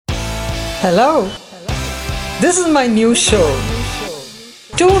Hello, this is my new show,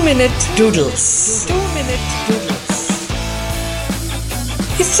 2 Minute Doodles. 2 Minute Doodles.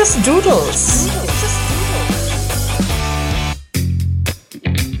 It's just doodles.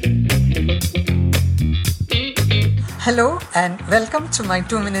 Hello and welcome to my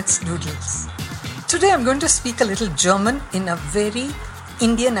 2 Minutes Doodles. Today I'm going to speak a little German in a very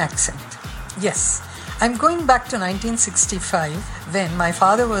Indian accent. Yes, I'm going back to 1965 when my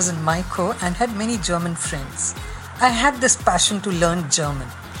father was in Maico and had many German friends. I had this passion to learn German.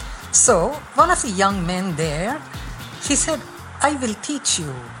 So one of the young men there, he said, I will teach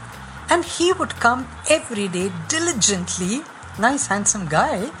you. And he would come every day diligently, nice handsome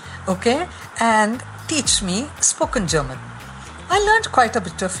guy, okay, and teach me spoken German. I learned quite a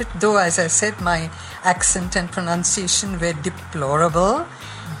bit of it, though as I said, my accent and pronunciation were deplorable,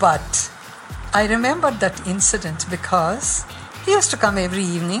 but I remembered that incident because he used to come every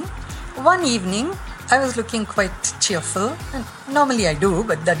evening. One evening, I was looking quite cheerful, and normally I do,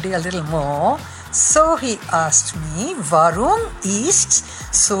 but that day a little more. So he asked me, Warum ist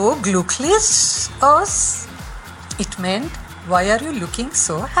so glücklich aus? It meant, why are you looking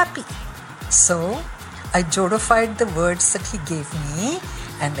so happy? So I jodified the words that he gave me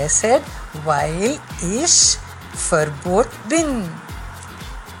and I said, weil ich verbohrt bin.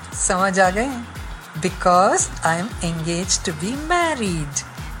 समझ आ गए? Because I am engaged to be married.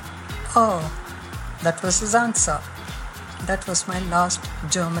 Oh, that was his answer. That was my last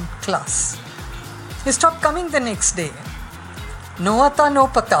German class. He stopped coming the next day. No ata, no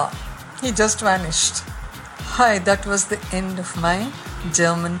pata. He just vanished. Hi, that was the end of my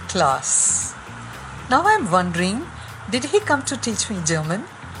German class. Now I'm wondering, did he come to teach me German?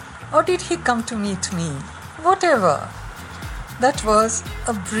 Or did he come to meet me? Whatever. That was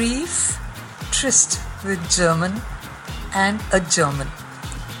a brief tryst with German and a German.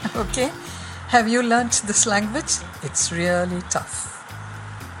 Okay? Have you learnt this language? It's really tough.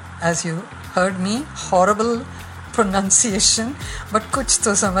 As you heard me, horrible pronunciation, but kuch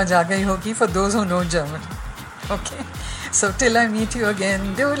to samajh aa gayi hogi for those who know German. Okay? So till I meet you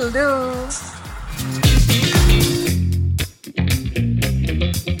again, doodle-doo.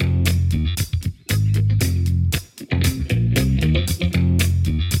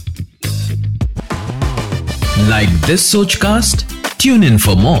 Like this Sochcast? Tune in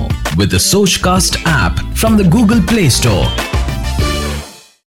for more with the Sochcast app from the Google Play Store.